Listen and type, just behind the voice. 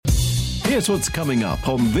Here's what's coming up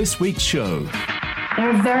on this week's show. There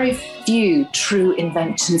are very few true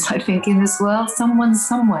inventions, I think, in this world. Someone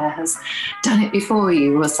somewhere has done it before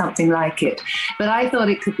you or something like it. But I thought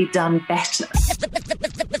it could be done better.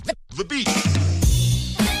 The Beat.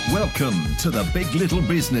 Welcome to the Big Little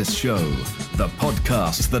Business Show, the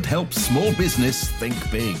podcast that helps small business think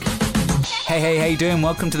big. Hey, how you doing?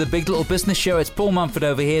 Welcome to the Big Little Business Show. It's Paul Mumford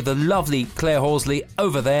over here, the lovely Claire Horsley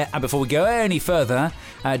over there. And before we go any further,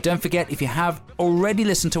 don't forget, if you have already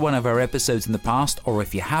listened to one of our episodes in the past, or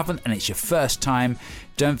if you haven't and it's your first time,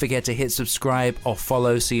 don't forget to hit subscribe or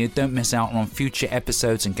follow so you don't miss out on future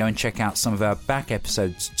episodes, and go and check out some of our back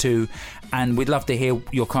episodes too. And we'd love to hear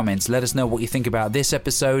your comments. Let us know what you think about this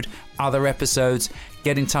episode, other episodes.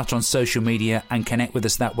 Get in touch on social media and connect with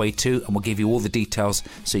us that way too, and we'll give you all the details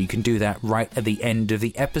so you can do that right at the end of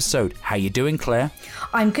the episode. How you doing, Claire?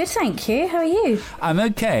 I'm good, thank you. How are you? I'm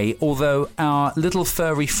okay, although our little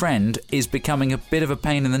furry friend is becoming a bit of a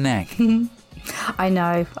pain in the neck. I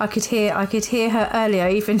know. I could hear her earlier,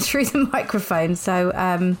 even through the microphone.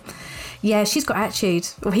 So, yeah, she's got attitude.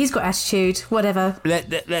 Or he's got attitude, whatever.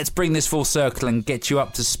 Let's bring this full circle and get you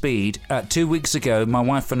up to speed. 2 weeks ago, my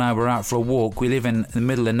wife and I were out for a walk. We live in the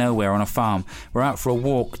middle of nowhere on a farm. We're out for a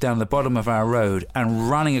walk down the bottom of our road,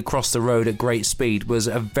 and running across the road at great speed was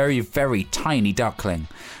a very, very tiny duckling,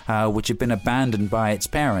 which had been abandoned by its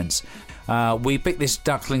parents. We pick this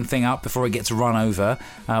duckling thing up before it gets run over.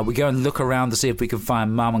 We go and look around to see if we can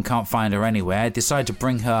find Mum, and can't find her anywhere. Decide to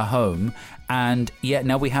bring her home, and yet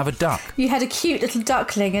now we have a duck. You had a cute little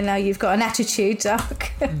duckling, and now you've got an attitude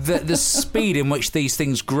duck. The speed in which these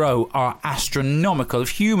things grow are astronomical. If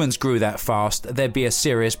humans grew that fast, there'd be a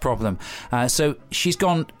serious problem. So she's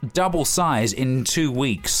gone double size in 2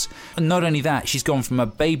 weeks. Not only that, she's gone from a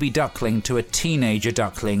baby duckling to a teenager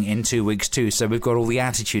duckling in 2 weeks too. So we've got all the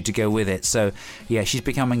attitude to go with it. So yeah, she's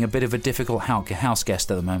becoming a bit of a difficult house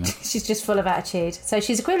guest at the moment. She's just full of attitude. So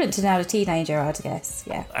she's equivalent to now a teenager, I'd guess.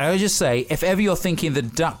 Yeah. I would just say, if ever you're thinking the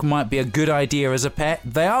duck might be a good idea as a pet,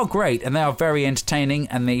 they are great and they are very entertaining,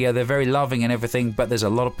 and they're very loving and everything, but there's a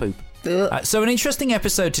lot of poop. So an interesting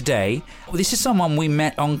episode today. This is someone we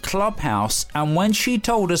met on Clubhouse, and when she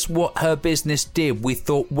told us what her business did, we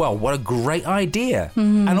thought, well, what a great idea.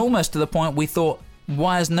 Mm-hmm. And almost to the point we thought,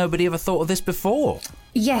 why has nobody ever thought of this before?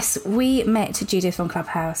 Yes, we met Judith on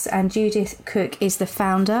Clubhouse, and Judith Cook is the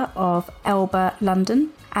founder of Elba London.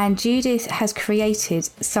 And Judith has created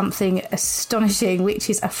something astonishing, which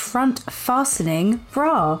is a front fastening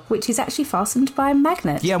bra, which is actually fastened by a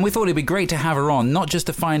magnet. Yeah, and we thought it'd be great to have her on, not just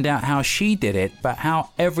to find out how she did it, but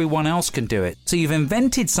how everyone else can do it. So you've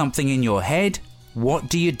invented something in your head. What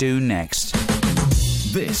do you do next?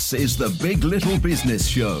 This is the Big Little Business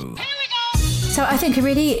Show. So I think a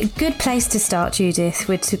really good place to start, Judith,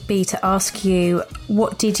 would be to ask you,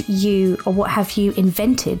 what have you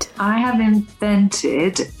invented? I have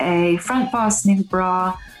invented a front fastening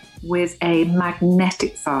bra with a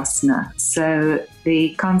magnetic fastener. So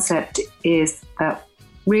the concept is that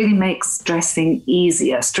really makes dressing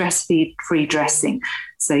easier, stress-free dressing.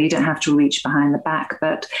 So you don't have to reach behind the back,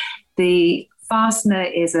 but the fastener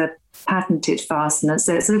is a patented fastener,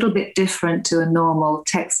 so it's a little bit different to a normal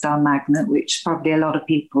textile magnet, which probably a lot of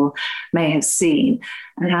people may have seen.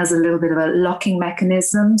 And it has a little bit of a locking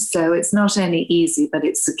mechanism, so it's not only easy, but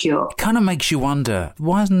it's secure. It kind of makes you wonder,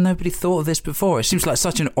 why hasn't nobody thought of this before? It seems like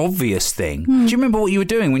such an obvious thing. Do you remember what you were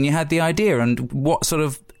doing when you had the idea, and what sort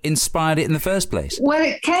of inspired it in the first place? Well,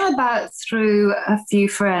 it came about through a few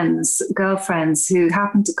girlfriends who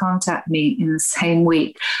happened to contact me in the same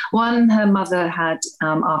week. One, her mother had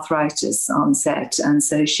arthritis onset, and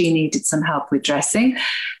so she needed some help with dressing.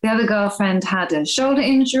 The other girlfriend had a shoulder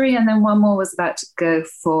injury, and then one more was about to go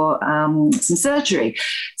for some surgery.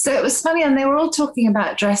 So it was funny, and they were all talking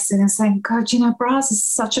about dressing and saying, God, bras is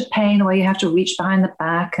such a pain where you have to reach behind the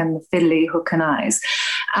back and the fiddly hook and eyes.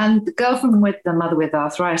 And the girlfriend with the mother with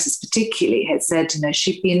arthritis particularly had said,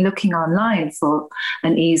 she'd been looking online for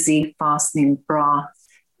an easy fastening bra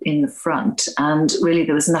in the front, and really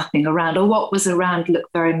there was nothing around, or what was around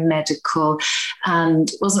looked very medical and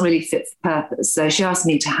wasn't really fit for purpose. So she asked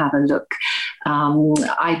me to have a look.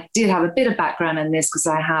 I did have a bit of background in this because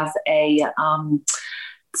I have a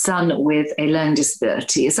son with a learning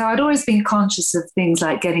disability. So I'd always been conscious of things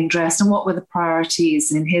like getting dressed and what were the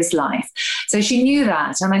priorities in his life. So she knew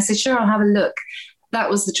that. And I said, sure, I'll have a look. that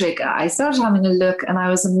was the trigger. I started having a look and I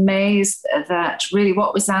was amazed that really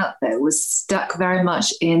what was out there was stuck very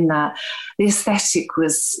much in that the aesthetic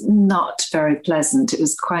was not very pleasant. It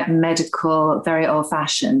was quite medical, very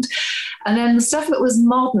old-fashioned. And then the stuff that was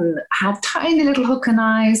modern had tiny little hook and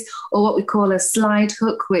eyes, or what we call a slide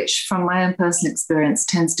hook, which from my own personal experience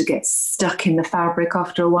tends to get stuck in the fabric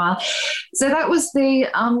after a while. So that was the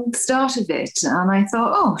start of it. And I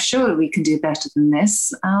thought, oh, surely we can do better than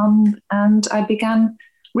this. And I began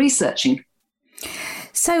researching.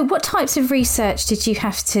 So what types of research did you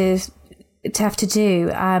have to do?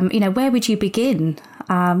 Where would you begin?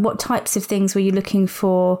 What types of things were you looking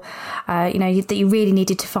for, that you really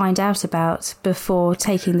needed to find out about before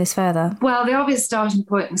taking this further? Well, the obvious starting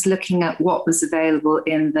point was looking at what was available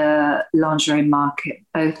in the lingerie market,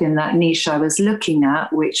 both in that niche I was looking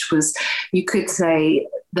at, which was, you could say,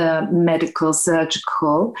 the medical,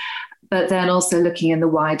 surgical, but then also looking in the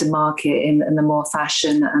wider market in the more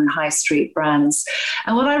fashion and high street brands.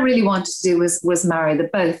 And what I really wanted to do was marry the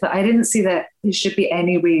both. I didn't see that there should be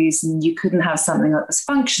any reason you couldn't have something that was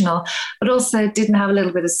functional, but also didn't have a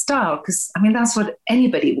little bit of style, because, I mean, that's what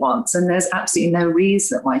anybody wants. And there's absolutely no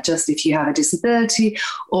reason why, just if you have a disability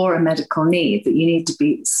or a medical need, that you need to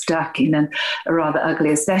be stuck in a rather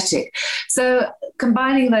ugly aesthetic. So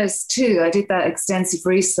combining those two, I did that extensive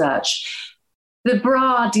research. The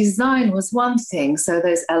bra design was one thing, so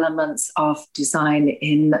those elements of design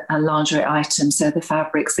in a lingerie item, so the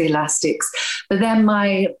fabrics, the elastics. But then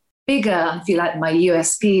my bigger, if you like, my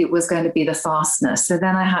USP was going to be the fastener. So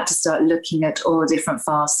then I had to start looking at all the different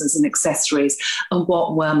fasteners and accessories and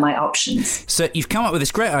what were my options. So you've come up with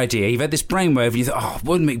this great idea. You've had this brainwave and you thought, oh,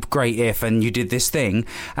 wouldn't it be great if, and you did this thing.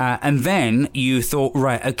 And then you thought,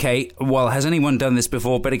 right, okay, well, has anyone done this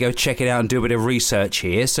before? Better go check it out and do a bit of research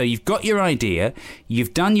here. So you've got your idea,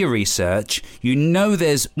 you've done your research, you know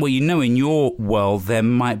in your world there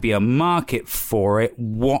might be a market for it.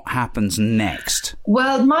 What happens next?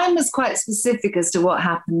 Well, mine was quite specific as to what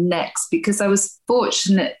happened next, because I was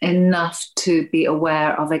fortunate enough to be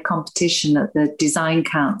aware of a competition that the Design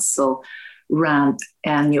Council ran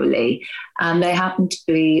annually, and they happened to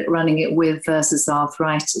be running it with Versus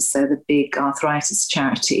Arthritis, so the big arthritis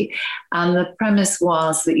charity. And the premise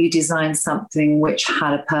was that you design something which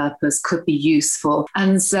had a purpose, could be useful.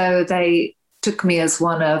 And so they took me as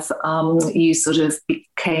one of, you sort of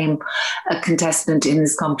became a contestant in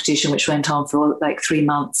this competition, which went on for like 3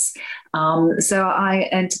 months. So I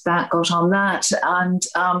entered that, got on that, and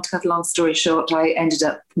to cut a long story short, I ended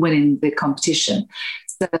up winning the competition.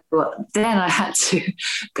 So then I had to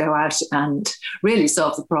go out and really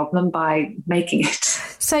solve the problem by making it.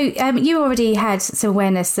 So you already had some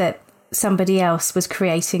awareness that somebody else was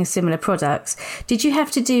creating similar products. Did you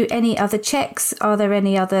have to do any other checks? Are there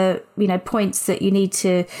any other, points that you need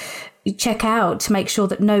to check out to make sure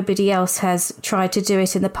that nobody else has tried to do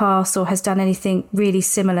it in the past or has done anything really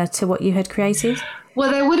similar to what you had created?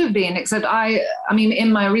 Well, there would have been, except I mean,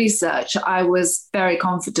 in my research, I was very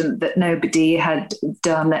confident that nobody had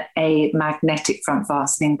done a magnetic front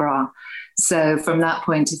fastening bra. So from that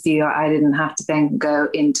point of view, I didn't have to then go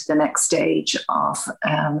into the next stage of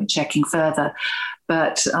checking further.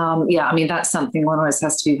 But that's something one always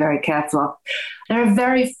has to be very careful of. There are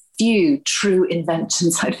very few true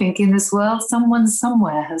inventions, I think, in this world. Someone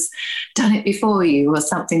somewhere has done it before you or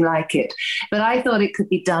something like it. But I thought it could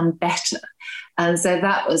be done better. And so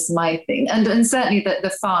that was my thing. And certainly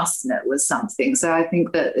the fastener was something. So I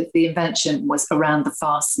think that the invention was around the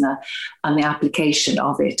fastener and the application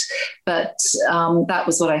of it. But that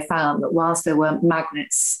was what I found, that whilst there were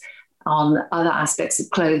magnets on other aspects of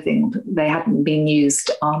clothing, they hadn't been used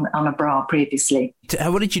on a bra previously.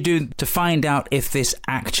 What did you do to find out if this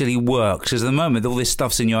actually works? Because at the moment, all this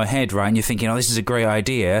stuff's in your head, right? And you're thinking, oh, this is a great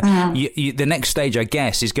idea. The next stage, I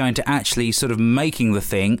guess, is going to actually sort of making the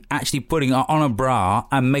thing, actually putting it on a bra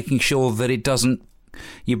and making sure that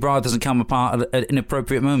your bra doesn't come apart at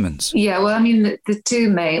inappropriate moments. Yeah, well, I mean, the three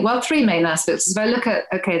main aspects. If I look at,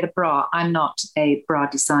 the bra, I'm not a bra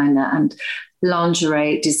designer, and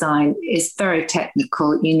lingerie design is very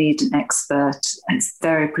technical. You need an expert. It's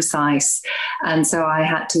very precise. And so I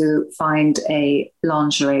had to find a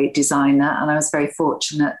lingerie designer, and I was very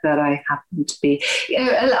fortunate that I happened to be,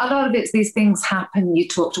 a lot of these things happen. You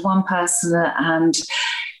talk to one person and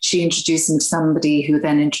she introduced me to somebody who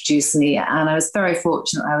then introduced me. And I was very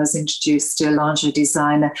fortunate. I was introduced to a lingerie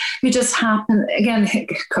designer who just happened, again,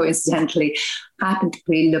 coincidentally, happened to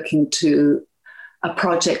be looking to a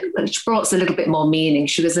project which brought us a little bit more meaning.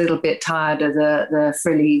 She was a little bit tired of the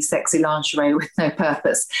frilly, sexy lingerie with no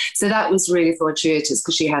purpose. So that was really fortuitous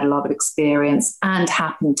because she had a lot of experience and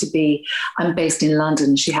happened to be, I'm based in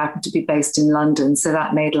London, she happened to be based in London. So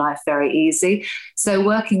that made life very easy. So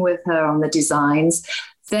working with her on the designs,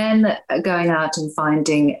 then going out and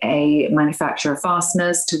finding a manufacturer of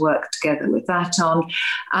fasteners to work together with that on.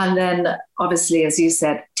 And then obviously, as you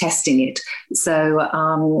said, testing it. So,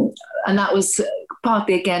 and that was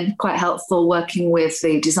partly, again, quite helpful working with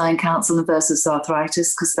the Design Council and Versus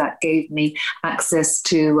Arthritis, because that gave me access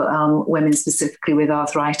to women specifically with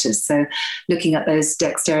arthritis. So looking at those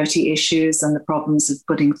dexterity issues and the problems of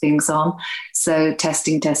putting things on. So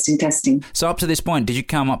testing. So up to this point, did you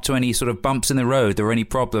come up to any sort of bumps in the road or any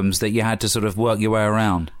problems that you had to sort of work your way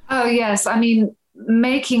around? Oh, yes. I mean,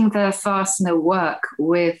 making the fastener work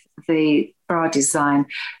with the bra design,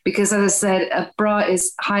 because as I said, a bra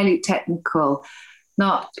is highly technical,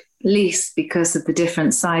 not least because of the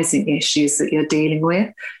different sizing issues that you're dealing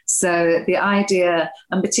with. So the idea,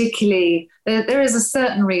 and particularly there is a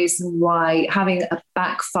certain reason why having a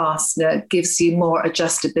back fastener gives you more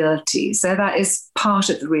adjustability. So that is part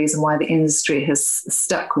of the reason why the industry has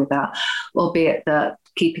stuck with that, albeit that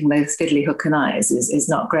keeping those fiddly hook and eyes is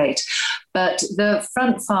not great. But the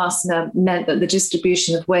front fastener meant that the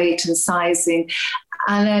distribution of weight and sizing,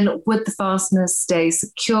 and then would the fastener stay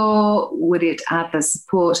secure? Would it add the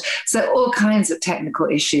support? So all kinds of technical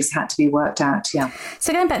issues had to be worked out, yeah.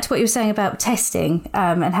 So going back to what you were saying about testing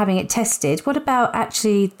and having it tested, what about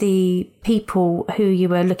actually the people who you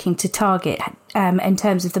were looking to target in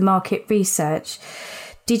terms of the market research?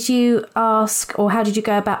 Did you ask, or how did you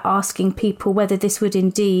go about asking people whether this would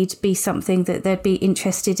indeed be something that they'd be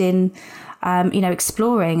interested in,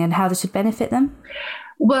 exploring, and how this would benefit them?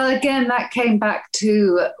 Well, again, that came back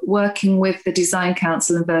to working with the Design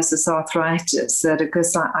Council and Versus Arthritis,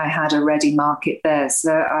 because I had a ready market there.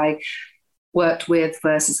 So I worked with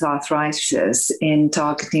Versus Arthritis in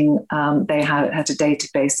targeting, they had a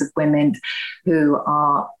database of women who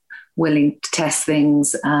are willing to test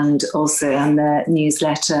things, and also on their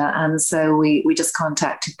newsletter. And so we just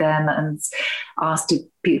contacted them and asked if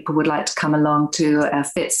people would like to come along to a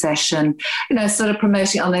fit session, sort of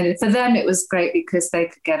promoting on it. For them, it was great because they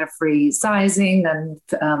could get a free sizing, and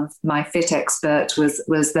my fit expert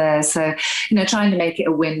was there. So, trying to make it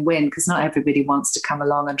a win-win, because not everybody wants to come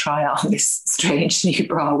along and try on this strange new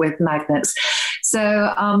bra with magnets.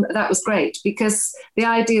 So that was great, because the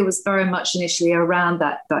idea was very much initially around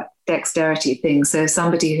that dexterity thing. So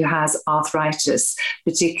somebody who has arthritis,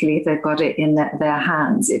 particularly if they've got it in their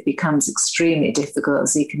hands, it becomes extremely difficult,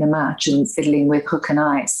 as you can imagine, fiddling with hook and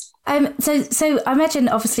eyes. So I imagine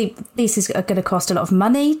obviously this is going to cost a lot of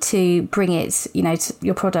money to bring it, to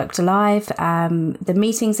your product alive, the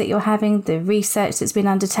meetings that you're having, the research that's been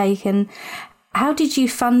undertaken. How did you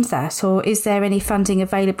fund that, or is there any funding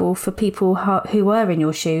available for people who were in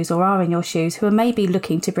your shoes or are in your shoes who are maybe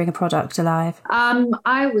looking to bring a product alive?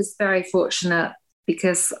 I was very fortunate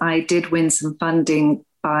because I did win some funding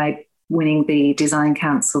by winning the Design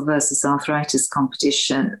Council Versus Arthritis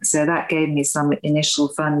competition. So that gave me some initial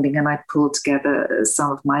funding, and I pulled together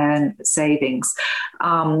some of my own savings.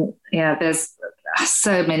 There's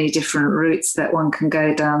so many different routes that one can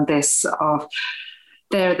go down this of.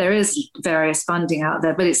 There is various funding out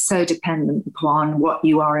there, but it's so dependent upon what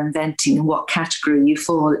you are inventing and what category you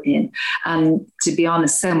fall in. And to be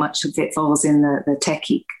honest, so much of it falls in the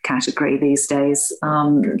techie category these days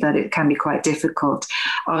that it can be quite difficult.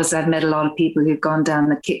 Obviously, I've met a lot of people who've gone down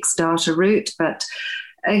the Kickstarter route, but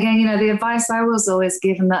again, the advice I was always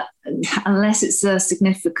given that unless it's a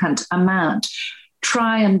significant amount,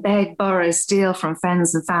 try and beg, borrow, steal from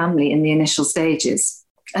friends and family in the initial stages.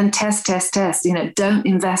 And test. Don't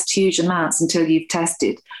invest huge amounts until you've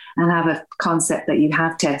tested and have a concept that you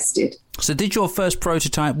have tested. So did your first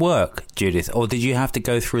prototype work, Judith, or did you have to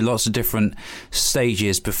go through lots of different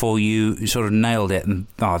stages before you sort of nailed it and,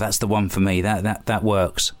 that's the one for me, that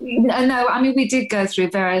works? No, I mean, we did go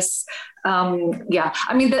through various...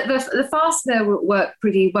 the fastener worked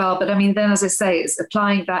pretty well, but I mean, then as I say, it's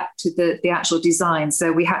applying that to the actual design.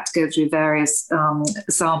 So we had to go through various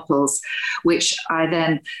samples, which I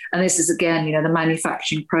then, and this is again, the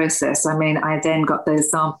manufacturing process. I mean, I then got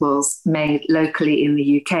those samples made locally in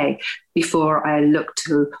the UK before I looked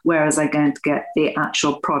to where was I going to get the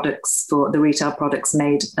actual products for the retail products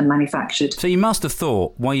made and manufactured. So you must have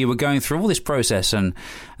thought while you were going through all this process and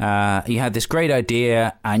you had this great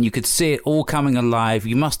idea and you could see see it all coming alive.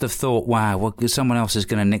 You must have thought, wow, well, someone else is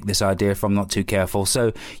going to nick this idea if I'm not too careful.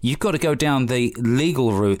 So you've got to go down the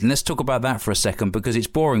legal route. And let's talk about that for a second, because it's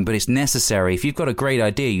boring, but it's necessary. If you've got a great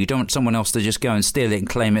idea, you don't want someone else to just go and steal it and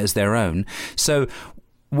claim it as their own. So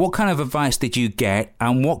what kind of advice did you get,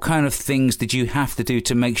 and what kind of things did you have to do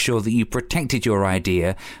to make sure that you protected your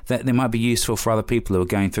idea, that they might be useful for other people who are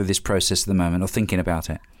going through this process at the moment or thinking about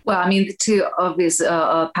it? Well, I mean, the two obvious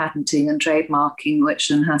are patenting and trademarking, which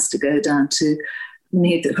then has to go down to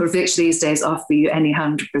which these days offer you any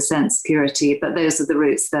 100% security, but those are the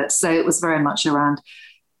routes so it was very much around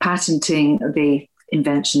patenting the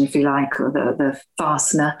invention, if you like, or the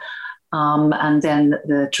fastener, and then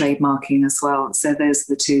the trademarking as well. So those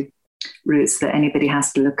are the two routes that anybody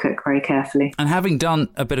has to look at very carefully. And having done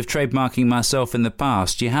a bit of trademarking myself in the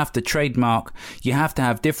past, you have to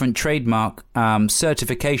have different trademark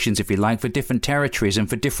certifications, if you like, for different territories and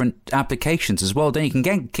for different applications as well. Then you can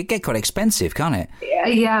get quite expensive, can't it?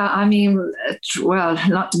 Yeah, I mean, well,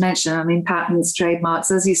 not to mention, I mean, patents, trademarks,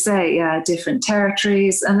 as you say, different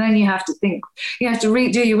territories. And then you have to think, you have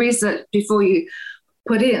to do your research before you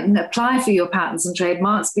apply for your patents and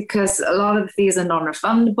trademarks, because a lot of the fees are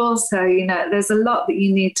non-refundable. So, there's a lot that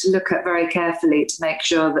you need to look at very carefully to make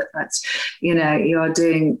sure that you are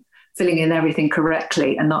filling in everything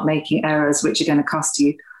correctly and not making errors which are going to cost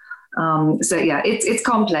you. It's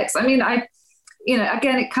complex. I mean,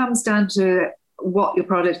 again, it comes down to what your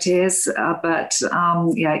product is, but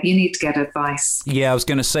you need to get advice. Yeah, I was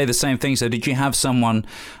going to say the same thing. So did you have someone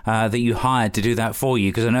that you hired to do that for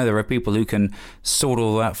you? Because I know there are people who can sort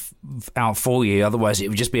all that out for you. Otherwise, it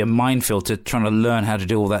would just be a minefield to trying to learn how to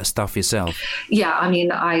do all that stuff yourself. Yeah, I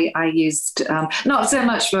mean, I used, not so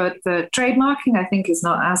much for trademarking, I think is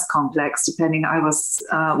not as complex, depending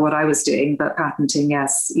what I was doing, but patenting,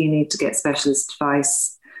 yes, you need to get specialist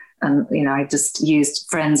advice. And, I just used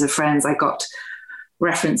friends of friends. I got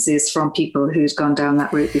references from people who'd gone down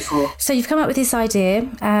that route before. So you've come up with this idea,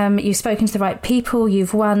 you've spoken to the right people,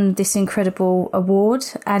 you've won this incredible award,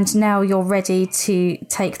 and now you're ready to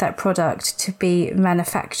take that product to be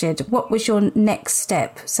manufactured. What was your next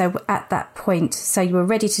step? So at that point, so you were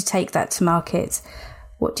ready to take that to market.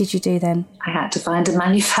 What did you do then? I had to find a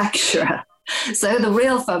manufacturer. So the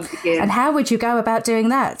real fun began. And how would you go about doing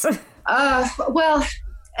that? Well,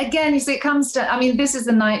 again, you see, it comes to, I mean, this is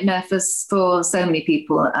a nightmare for so many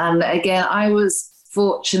people. And again, I was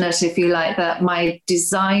fortunate, if you like, that my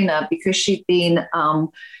designer, because she'd been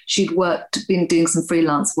doing some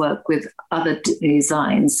freelance work with other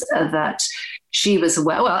designs, that she was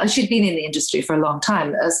aware, well, she'd been in the industry for a long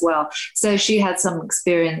time as well. So she had some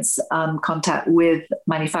experience, contact with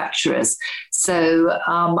manufacturers. So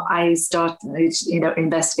I started,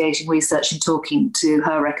 investigating, researching, talking to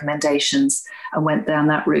her recommendations and went down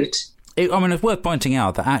that route. It's worth pointing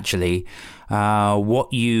out that actually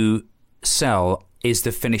what you sell is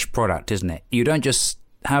the finished product, isn't it? You don't just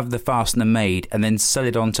have the fastener made and then sell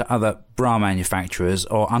it on to other bra manufacturers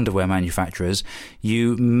or underwear manufacturers.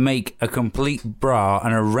 You make a complete bra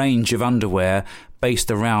and a range of underwear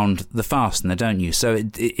based around the fastener, don't you? So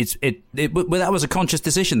that was a conscious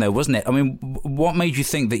decision, though, wasn't it? I mean, what made you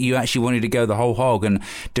think that you actually wanted to go the whole hog and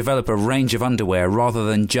develop a range of underwear rather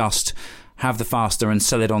than just have the fastener and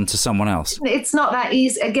sell it on to someone else? It's not that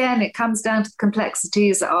easy. Again, it comes down to the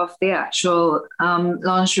complexities of the actual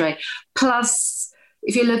lingerie. Plus,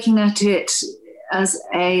 if you're looking at it as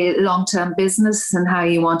a long-term business and how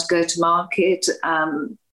you want to go to market,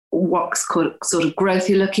 what sort of growth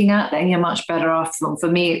you're looking at, then you're much better off. For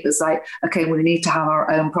me, it was like, okay, we need to have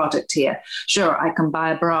our own product here. Sure, I can buy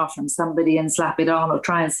a bra from somebody and slap it on or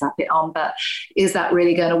try and slap it on, but is that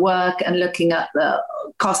really going to work? And looking at the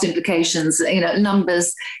cost implications,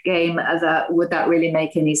 numbers game, would that really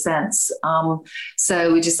make any sense?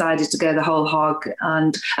 So we decided to go the whole hog,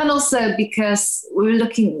 and also because we were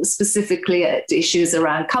looking specifically at issues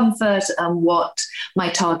around comfort and what my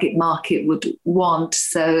target market would want.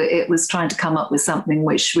 So it was trying to come up with something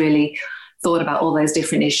which really thought about all those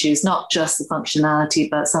different issues, not just the functionality,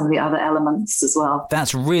 but some of the other elements as well.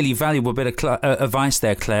 That's really valuable bit of advice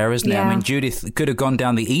there, Claire, isn't it? Yeah. I mean, Judith could have gone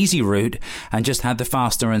down the easy route and just had the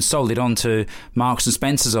fastener and sold it on to Marks and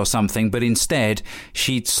Spencer's or something, but instead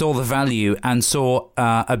she saw the value and saw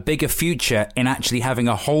a bigger future in actually having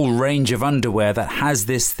a whole range of underwear that has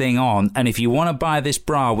this thing on. And if you want to buy this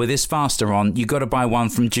bra with this fastener on, you've got to buy one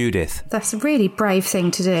from Judith. That's a really brave thing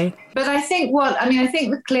to do. But I think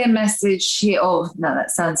the clear message here, that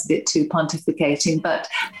sounds a bit too pontificating, but...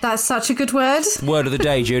 That's such a good word. Word of the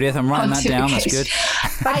day, Judith. I'm writing that down. That's good.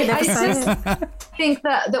 think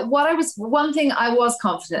that one thing I was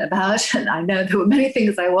confident about, and I know there were many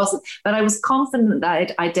things I wasn't, but I was confident that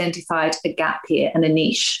I'd identified a gap here and a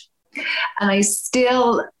niche. And I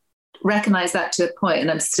still recognize that to a point, and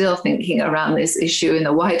I'm still thinking around this issue in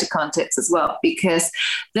the wider context as well, because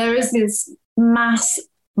there is this mass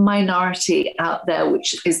minority out there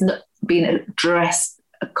which is not being addressed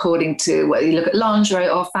according to whether you look at lingerie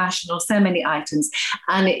or fashion or so many items,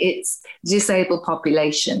 and it's disabled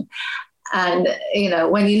population. And,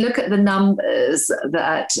 when you look at the numbers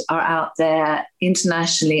that are out there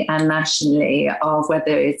internationally and nationally of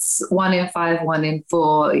whether it's 1 in 5, 1 in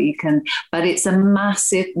 4, but it's a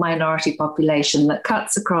massive minority population that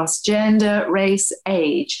cuts across gender, race,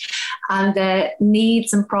 age, and their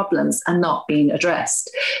needs and problems are not being addressed.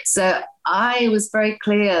 So I was very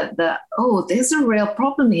clear that, there's a real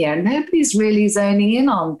problem here. Nobody's really zoning in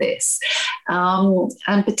on this. And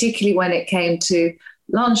particularly when it came to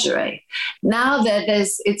lingerie. Now that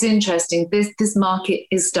it's interesting, this market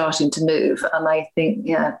is starting to move, and I think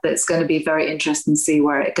it's going to be very interesting to see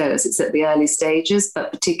where it goes. It's at the early stages,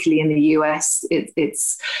 but particularly in the US,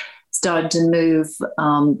 it's starting to move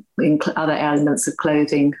in other elements of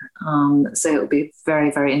clothing. So it'll be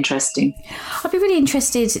very, very interesting. I'd be really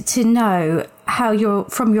interested to know how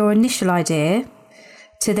from your initial idea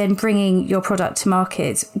to then bringing your product to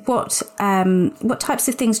market, what types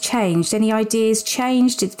of things changed? Any ideas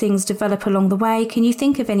changed? Did things develop along the way? Can you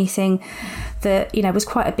think of anything that, was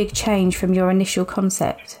quite a big change from your initial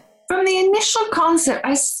concept? From the initial concept,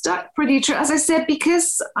 I stuck pretty true, as I said,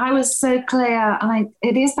 because I was so clear, and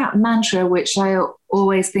it is that mantra which I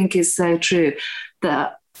always think is so true,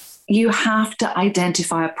 that you have to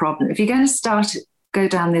identify a problem. If you're going to go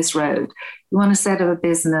down this road, you want to set up a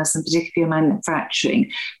business, and particularly if you're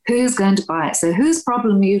manufacturing, who's going to buy it? So whose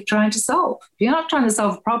problem are you trying to solve? If you're not trying to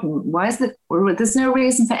solve a problem, there's no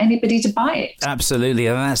reason for anybody to buy it. Absolutely.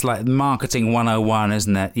 And that's like marketing 101,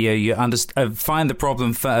 isn't it? You find the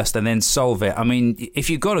problem first and then solve it. I mean, if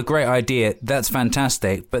you've got a great idea, that's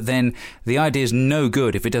fantastic. But then the idea is no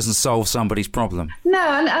good if it doesn't solve somebody's problem. No,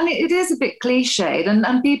 and it is a bit cliched.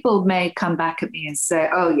 And people may come back at me and say,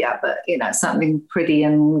 oh, yeah, but, something pretty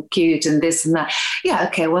and cute and this and that. Yeah,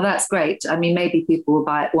 okay, well, that's great. I mean, maybe people will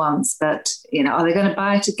buy it once, but, are they going to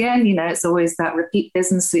buy it again? It's always that repeat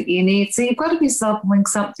business that you need. So you've got to be selling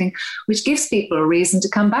something which gives people a reason to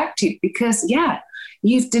come back to you because,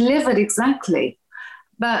 you've delivered exactly.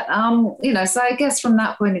 But, so I guess from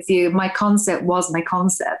that point of view, my concept was my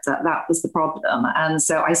concept. That was the problem. And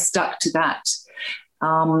so I stuck to that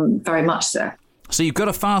very much so. So you've got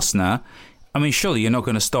a fastener. I mean, surely you're not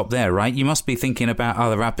going to stop there, right? You must be thinking about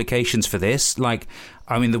other applications for this. Like,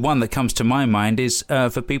 I mean, the one that comes to my mind is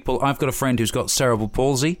for people. I've got a friend who's got cerebral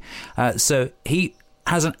palsy. So he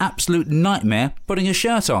has an absolute nightmare putting a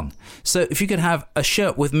shirt on. So if you could have a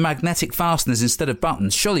shirt with magnetic fasteners instead of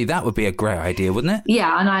buttons, surely that would be a great idea, wouldn't it?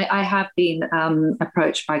 Yeah, and I have been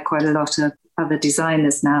approached by quite a lot of other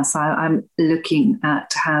designers now. So I'm looking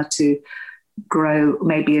at how to grow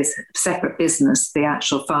maybe as a separate business, the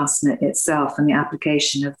actual fastener itself and the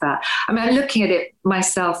application of that. I mean, I'm looking at it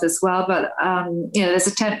myself as well, but, there's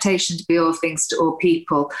a temptation to be all things to all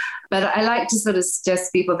people. But I like to sort of suggest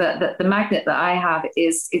to people that the magnet that I have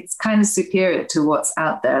it's kind of superior to what's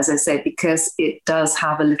out there, as I say, because it does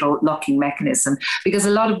have a little locking mechanism. Because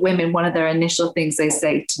a lot of women, one of their initial things they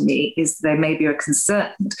say to me is they maybe are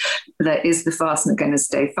concerned that is the fastener going to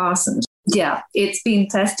stay fastened? Yeah, it's been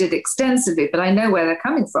tested extensively, but I know where they're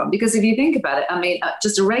coming from. Because if you think about it, I mean,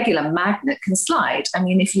 just a regular magnet can slide. I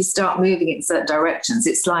mean, if you start moving in certain directions,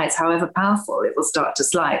 it slides. However powerful, it will start to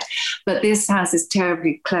slide. But this has this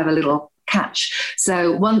terribly clever little catch.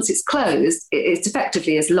 So once it's closed, it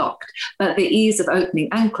effectively is locked. But the ease of opening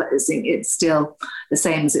and closing, it's still the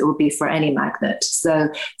same as it will be for any magnet. So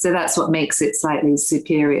that's what makes it slightly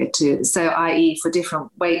superior to. So i.e. for different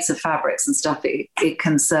weights of fabrics and stuff, it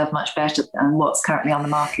can serve much better than what's currently on the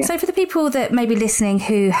market. So for the people that may be listening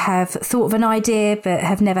who have thought of an idea but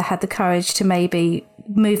have never had the courage to maybe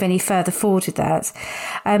move any further forward with that,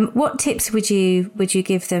 what tips would you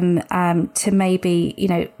give them to maybe,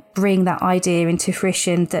 bring that idea into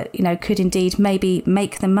fruition that, could indeed maybe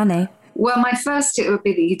make them money? Well, my first tip would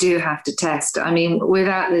be that you do have to test. I mean,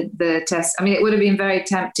 without the test, I mean, it would have been very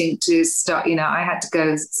tempting to start, I had to go,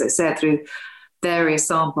 as I said, through various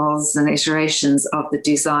samples and iterations of the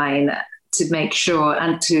design to make sure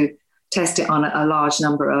and to test it on a large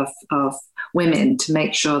number of women to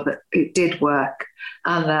make sure that it did work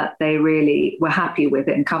and that they really were happy with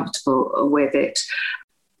it and comfortable with it.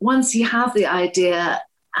 Once you have the idea,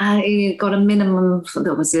 you've got a minimum,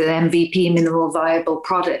 there was an MVP, minimal viable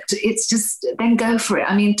product. It's just, then go for it.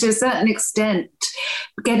 I mean, to a certain extent,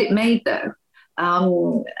 get it made though.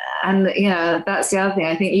 And, that's the other thing.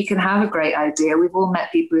 I think you can have a great idea. We've all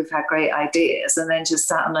met people who've had great ideas and then just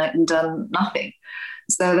sat on it and done nothing.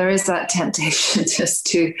 So there is that temptation just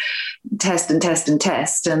to test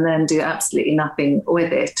and then do absolutely nothing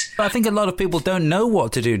with it. But I think a lot of people don't know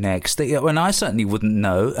what to do next. And I certainly wouldn't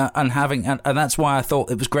know. And that's why I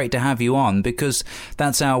thought it was great to have you on, because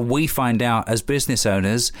that's how we find out as business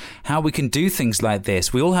owners how we can do things like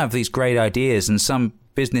this. We all have these great ideas, and some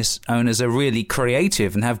business owners are really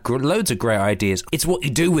creative and have loads of great ideas. It's what you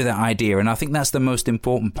do with that idea. And I think that's the most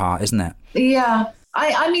important part, isn't it? Yeah.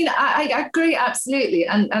 I agree, absolutely.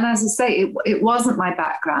 And as I say, it wasn't my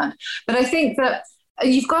background. But I think that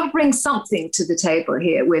you've got to bring something to the table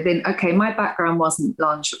here okay, my background wasn't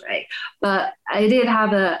lingerie, but I did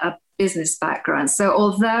have a business background. So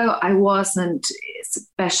although I wasn't a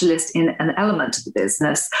specialist in an element of the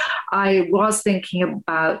business, I was thinking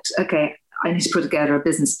about, okay, I need to put together a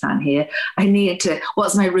business plan here.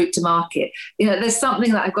 What's my route to market? There's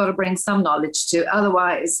something that I've got to bring some knowledge to.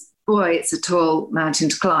 Otherwise, boy, it's a tall mountain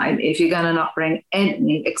to climb if you're going to not bring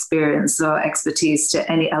any experience or expertise to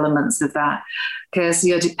any elements of that, because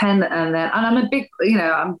you're dependent on that. And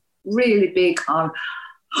I'm really big on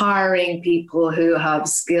hiring people who have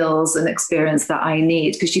skills and experience that I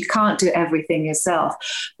need, because you can't do everything yourself,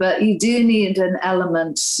 but you do need an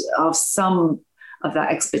element of some of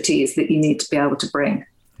that expertise that you need to be able to bring.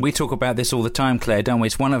 We talk about this all the time, Claire, don't we?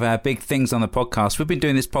 It's one of our big things on the podcast. We've been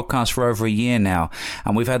doing this podcast for over a year now,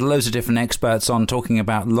 and we've had loads of different experts on talking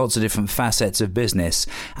about lots of different facets of business.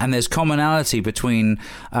 And there's commonality between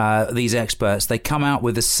these experts. They come out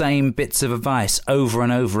with the same bits of advice over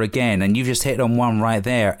and over again. And you've just hit on one right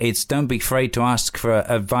there. It's don't be afraid to ask for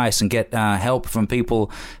advice and get help from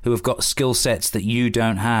people who have got skill sets that you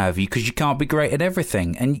don't have, because you can't be great at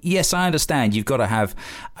everything. And yes, I understand you've got to have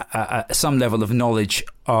some level of knowledge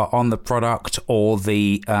on the product or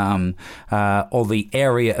the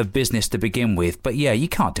area of business to begin with. But yeah, you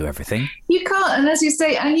can't do everything. You can't. And as you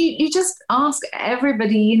say, and you just ask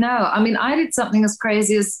everybody, I mean, I did something as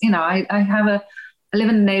crazy as, I live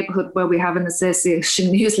in a neighborhood where we have an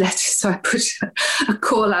association newsletter, so I put a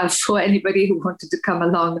call out for anybody who wanted to come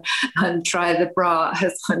along and try the bra,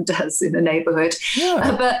 as one does in the neighborhood.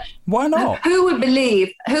 Yeah, but why not? Who would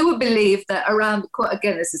believe that around the corner,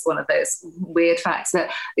 again, this is one of those weird facts, that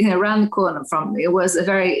around the corner from me was a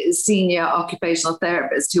very senior occupational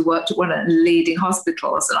therapist who worked at one of the leading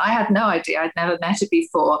hospitals, and I had no idea. I'd never met her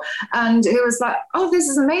before, and it was like, oh, this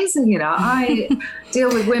is amazing. I deal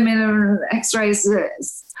with women and X-rays,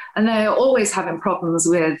 and they're always having problems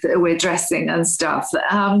with dressing and stuff.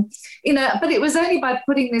 But it was only by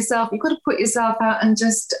putting yourself, you've got to put yourself out and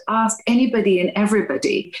just ask anybody and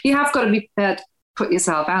everybody. You have got to be prepared to put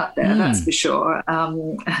yourself out there, that's for sure.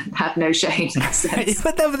 Have no shame in that sense.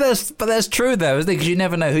 but that's true though, isn't it? Because you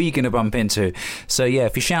never know who you're going to bump into. So yeah,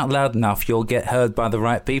 if you shout loud enough, you'll get heard by the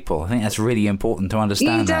right people. I think that's really important to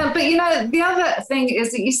understand. But the other thing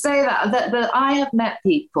is that you say that I have met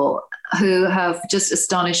people who have just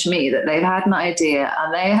astonished me, that they've had an idea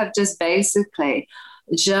and they have just basically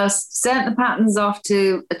just sent the patterns off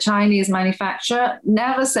to a Chinese manufacturer,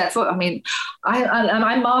 never set foot. I mean,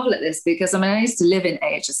 I marvel at this because, I used to live in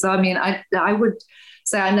Asia. So, I would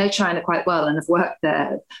say I know China quite well and have worked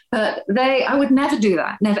there. But I would never do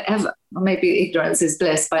that, never, ever. Or maybe ignorance is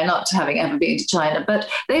bliss by not having ever been to China. But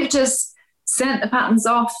they've just sent the patterns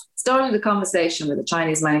off, started a conversation with a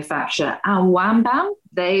Chinese manufacturer, and wham, bam,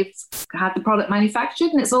 they've had the product manufactured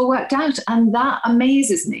and it's all worked out. And that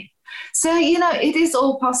amazes me. So, it is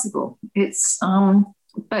all possible. It's,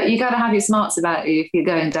 but you got to have your smarts about you if you're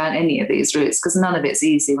going down any of these routes, because none of it's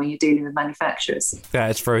easy when you're dealing with manufacturers. Yeah,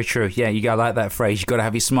 it's very true. Yeah, you got to like that phrase. You got to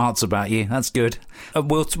have your smarts about you. That's good.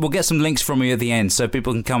 We'll get some links from you at the end so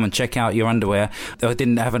people can come and check out your underwear. I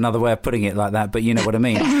didn't have another way of putting it like that, but you know what I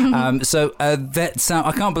mean. I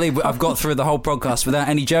can't believe I've got through the whole podcast without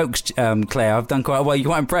any jokes, Claire. I've done quite well. You're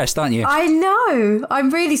quite impressed, aren't you? I know. I'm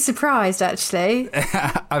really surprised, actually.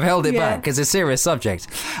 I've held it back because it's a serious subject.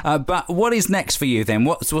 But what is next for you then?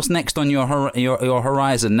 What's next on your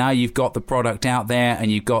horizon? Now you've got the product out there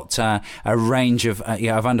and you've got a range of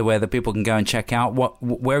underwear that people can go and check out.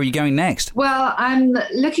 Where are you going next? Well, I'm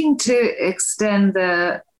looking to extend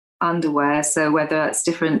the underwear, so whether it's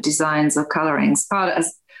different designs or colorings. Part of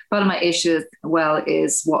my issue as well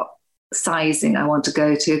is what sizing I want to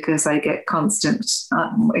go to, because I get constant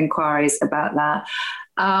inquiries about that.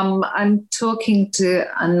 I'm talking to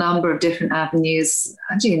a number of different avenues,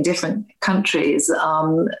 actually in different countries.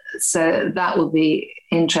 So that will be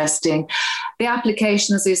interesting. The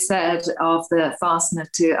application, as you said, of the fastener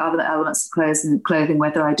to other elements of clothing,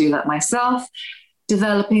 whether I do that myself,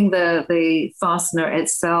 developing the fastener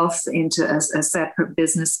itself into a separate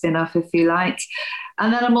business spin-off, if you like.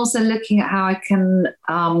 And then I'm also looking at how I can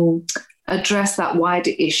address that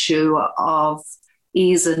wider issue of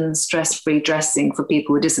ease and stress-free dressing for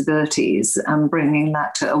people with disabilities and bringing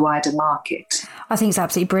that to a wider market. I think it's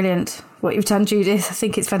absolutely brilliant what you've done, Judith. I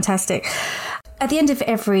think it's fantastic. At the end of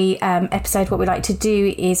every episode, what we like to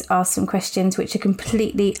do is ask some questions which are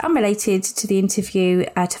completely unrelated to the interview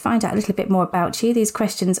to find out a little bit more about you. These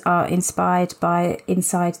questions are inspired by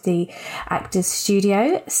inside the Actors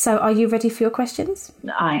Studio. So are you ready for your questions?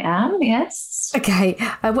 I am, yes. Okay.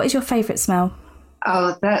 What is your favourite smell?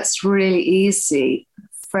 Oh, that's really easy.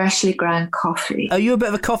 Freshly ground coffee. Are you a bit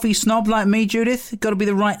of a coffee snob like me, Judith? Got to be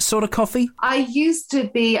the right sort of coffee? I used to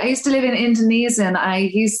live in Indonesia, and I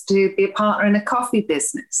used to be a partner in a coffee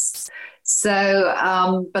business.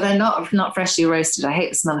 So, but I'm not freshly roasted. I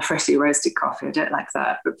hate the smell of freshly roasted coffee. I don't like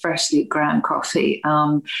that, but freshly ground coffee.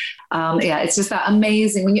 It's just that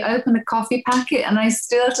amazing when you open a coffee packet, and I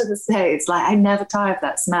still to this day, it's like I never tire of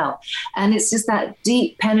that smell. And it's just that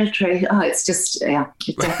deep penetration. Oh, it's just, it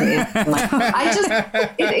definitely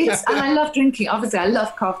is. And I love drinking. Obviously, I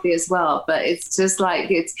love coffee as well, but it's just like,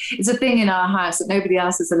 it's a thing in our house that nobody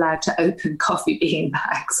else is allowed to open coffee bean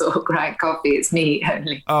bags or grind coffee. It's me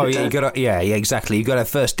only. Oh, yeah, you got to. Yeah, exactly. You've got to have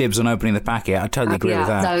first dibs on opening the packet. I totally agree with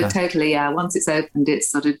that. No, totally, yeah. Once it's opened, it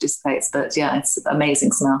sort of dissipates. But yeah, it's an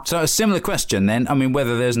amazing smell. So a similar question then. I mean,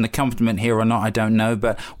 whether there's an accompaniment here or not, I don't know.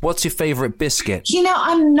 But what's your favourite biscuit? You know,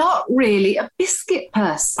 I'm not really a biscuit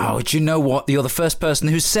person. Oh, do you know what? You're the first person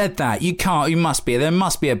who said that. You must be. There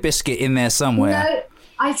must be a biscuit in there somewhere. No.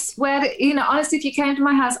 I swear that, honestly, if you came to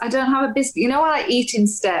my house, I don't have a biscuit. You know what I eat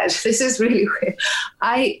instead? This is really weird.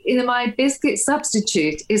 My biscuit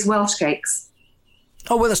substitute is Welsh cakes.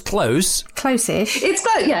 Oh, well, that's close. Close-ish. It's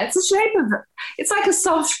close, yeah. It's the shape of it. It's like a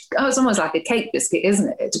soft, it's almost like a cake biscuit,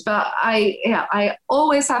 isn't it? But I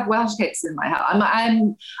always have Welsh cakes in my house.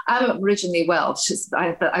 I'm originally Welsh,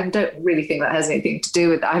 but I don't really think that has anything to do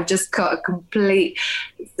with it. I've just got a complete,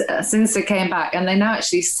 since I came back, and they now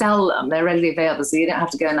actually sell them. They're readily available, so you don't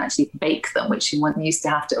have to go and actually bake them, which you used to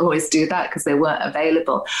have to always do that because they weren't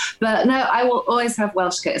available. But no, I will always have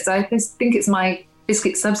Welsh cakes. So I just think it's my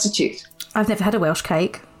biscuit substitute. I've never had a Welsh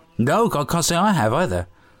cake. No, I can't say I have either.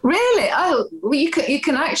 Really? Oh, well, you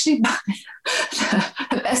can actually buy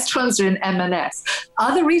the best ones are in M&S.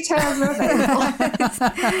 Other retailers are available.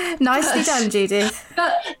 Nicely done, Judith.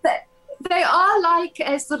 But they are like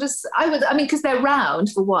a sort of, because they're round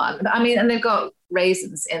for one. And they've got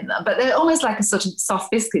raisins in them, but they're almost like a sort of soft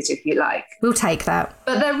biscuit, if you like. We'll take that.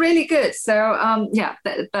 But they're really good. So,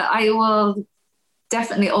 but I will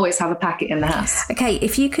definitely always have a packet in the house. Okay,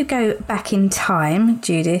 if you could go back in time,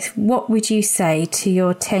 Judith, what would you say to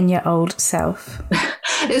your 10-year-old self?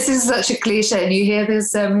 This is such a cliche, and you hear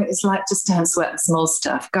this, it's like, just don't sweat the small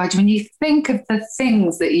stuff. God, when you think of the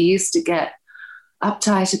things that you used to get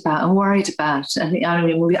uptight about and worried about, and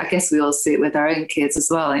I guess we all see it with our own kids as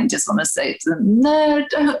well, and just want to say to them, no,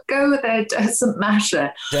 don't go there, it doesn't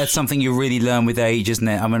matter. That's something you really learn with age, isn't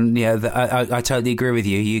it? I totally agree with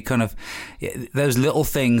you. You kind of, those little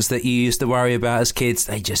things that you used to worry about as kids,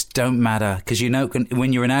 they just don't matter, because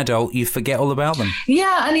when you're an adult, you forget all about them.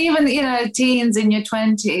 Yeah, and even teens in your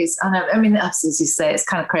 20s, and as you say, it's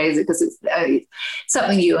kind of crazy because it's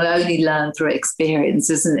something you only learn through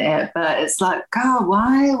experience, isn't it? But it's like, God,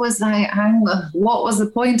 why was I angry? What was the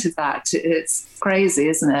point of that? It's crazy,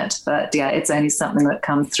 isn't it? But yeah, it's only something that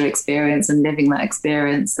comes through experience and living that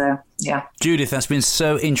experience. So yeah. Judith, that's been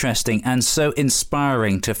so interesting and so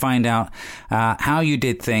inspiring to find out how you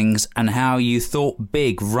did things and how you thought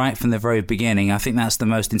big right from the very beginning. I think that's the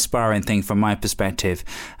most inspiring thing from my perspective,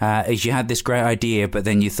 is you had this great idea, but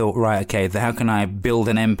then you thought, right, okay, how can I build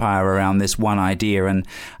an empire around this one idea? And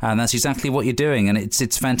that's exactly what you're doing. And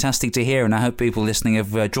it's fantastic to hear. And I hope people listening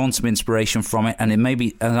have drawn some inspiration from it, and it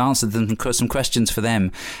maybe answered them some questions for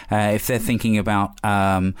them if they're thinking about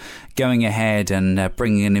going ahead and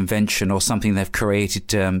bringing an invention or something they've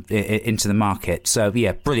created into the market. So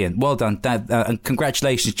yeah, brilliant. Well done. And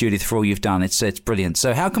congratulations, Judith, for all you've done. It's brilliant.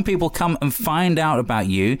 So how can people come and find out about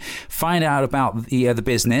you, find out about the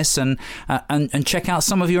business, and check out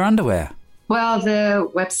some of your underwear? Well, the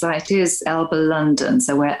website is Elba London.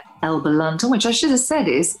 So we're Elba London, which I should have said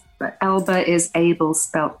is Elba is able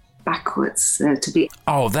spelt backwards to be.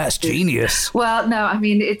 Oh, that's genius. Well, no, I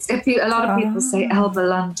mean, a lot of people say Elba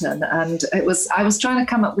London, and I was trying to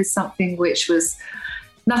come up with something which was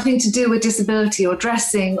nothing to do with disability or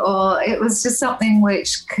dressing, or it was just something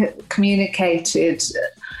which communicated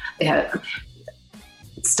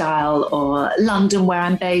style or London where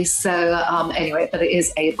I'm based. So anyway, but it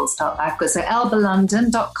is Able spelled backwards. So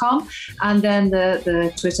elbalondon.com, and then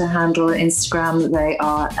the Twitter handle, Instagram, they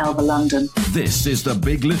are Elba London. This is the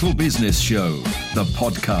Big Little Business Show, the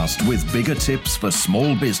podcast with bigger tips for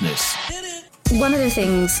small business. One of the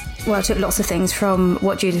things, well, I took lots of things from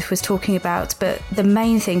what Judith was talking about, but the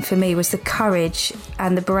main thing for me was the courage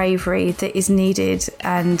and the bravery that is needed.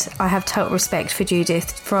 And I have total respect for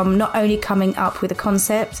Judith from not only coming up with a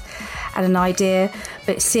concept and an idea,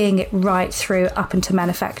 but seeing it right through up into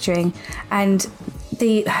manufacturing, and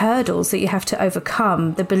the hurdles that you have to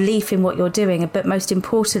overcome, the belief in what you're doing, but most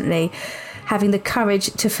importantly, having the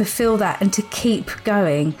courage to fulfill that and to keep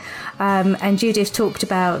going. And Judith talked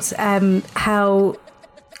about how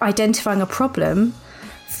identifying a problem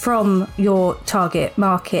from your target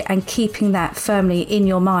market and keeping that firmly in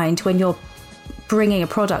your mind when you're bringing a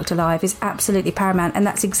product alive is absolutely paramount, and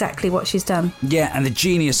that's exactly what she's done. Yeah, and the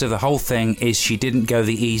genius of the whole thing is she didn't go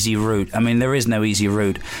the easy route. I mean, there is no easy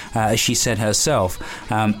route. As she said herself,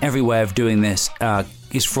 every way of doing this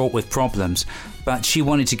is fraught with problems. But she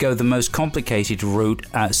wanted to go the most complicated route,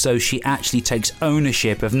 so she actually takes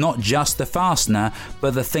ownership of not just the fastener,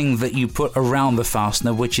 but the thing that you put around the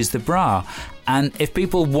fastener, which is the bra. And if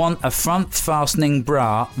people want a front fastening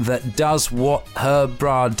bra that does what her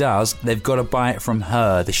bra does, they've got to buy it from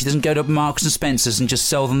her. She doesn't go to Marks and Spencer's and just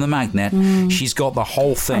sell them the magnet. She's got the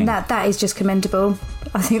whole thing. And that is just commendable.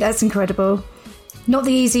 I think that's incredible. Not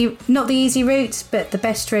the easy route, but the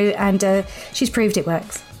best route, and she's proved it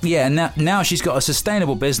works. Yeah, now she's got a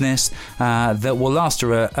sustainable business that will last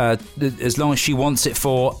her as long as she wants it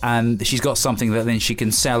for, and she's got something that then she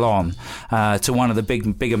can sell on to one of the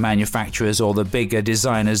bigger manufacturers or the bigger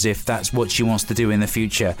designers if that's what she wants to do in the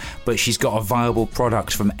future. But she's got a viable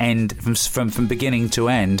product from beginning to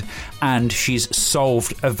end, and she's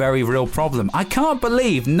solved a very real problem. I can't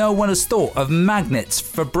believe no one has thought of magnets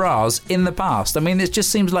for bras in the past. I mean, it just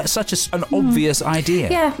seems like such an obvious idea.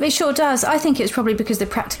 Yeah, it sure does. I think it's probably because the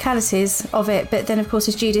practicalities of it, but then of course,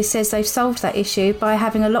 as Judith says, they've solved that issue by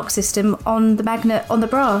having a lock system on the magnet on the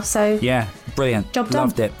bra. So yeah, brilliant. Job done.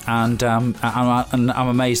 Loved it. And I'm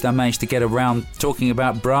amazed I managed to get around talking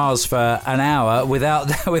about bras for an hour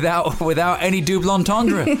without any double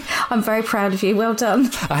entendre. I'm very proud of you. Well done.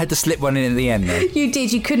 I had to slip one in at the end, though. You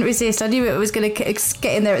did. You couldn't resist. I knew it was going to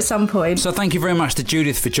get in there at some point. So thank you very much to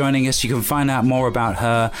Judith for joining us. You can find out more about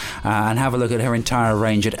her and have a look at her entire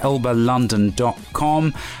range at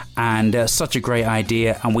elbalondon.com. And such a great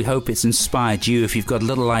idea, and we hope it's inspired you. If you've got a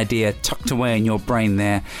little idea tucked away in your brain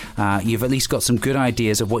there, you've at least got some good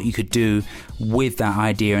ideas of what you could do with that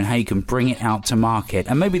idea and how you can bring it out to market.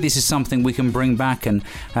 And maybe this is something we can bring back and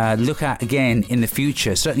look at again in the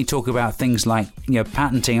future. Certainly talk about things like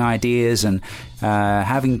patenting ideas and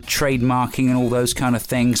having trademarking and all those kind of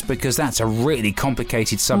things, because that's a really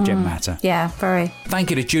complicated subject matter. Yeah, very. Thank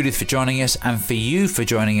you to Judith for joining us, and for you for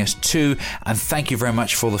joining us too. And thank you very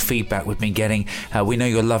much for all the feedback we've been getting. We know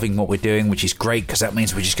you're loving what we're doing, which is great, because that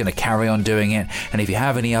means we're just going to carry on doing it. And if you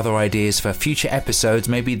have any other ideas for future episodes,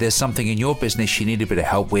 maybe there's something in your business you need a bit of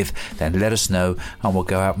help with, then let us know, and we'll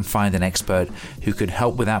go out and find an expert who could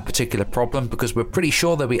help with that particular problem, because we're pretty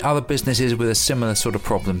sure there'll be other businesses with a similar sort of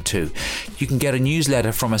problem too. You can get a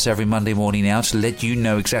newsletter from us every Monday morning now to let you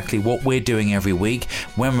know exactly what we're doing every week,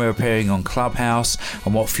 when we're appearing on Clubhouse,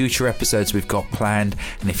 and what future episodes we've got planned.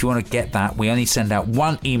 And if you want to get that, we only send out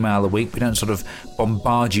one email a week. We don't sort of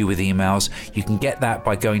bombard you with emails. You can get that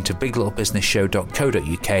by going to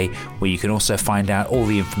biglittlebusinessshow.co.uk, where you can also find out all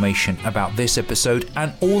the information about this episode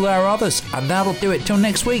and all our others. And that'll do it till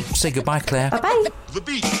next week. Say goodbye, Claire. Bye-bye. The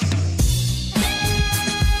Beat.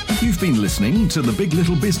 You've been listening to The Big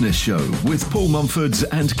Little Business Show with Paul Mumford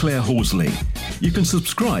and Claire Horsley. You can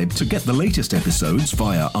subscribe to get the latest episodes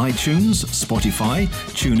via iTunes, Spotify,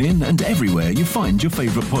 TuneIn, and everywhere you find your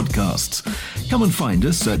favourite podcasts. Come and find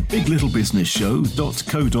us at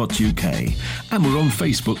biglittlebusinessshow.co.uk. And we're on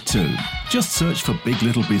Facebook too. Just search for Big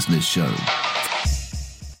Little Business Show.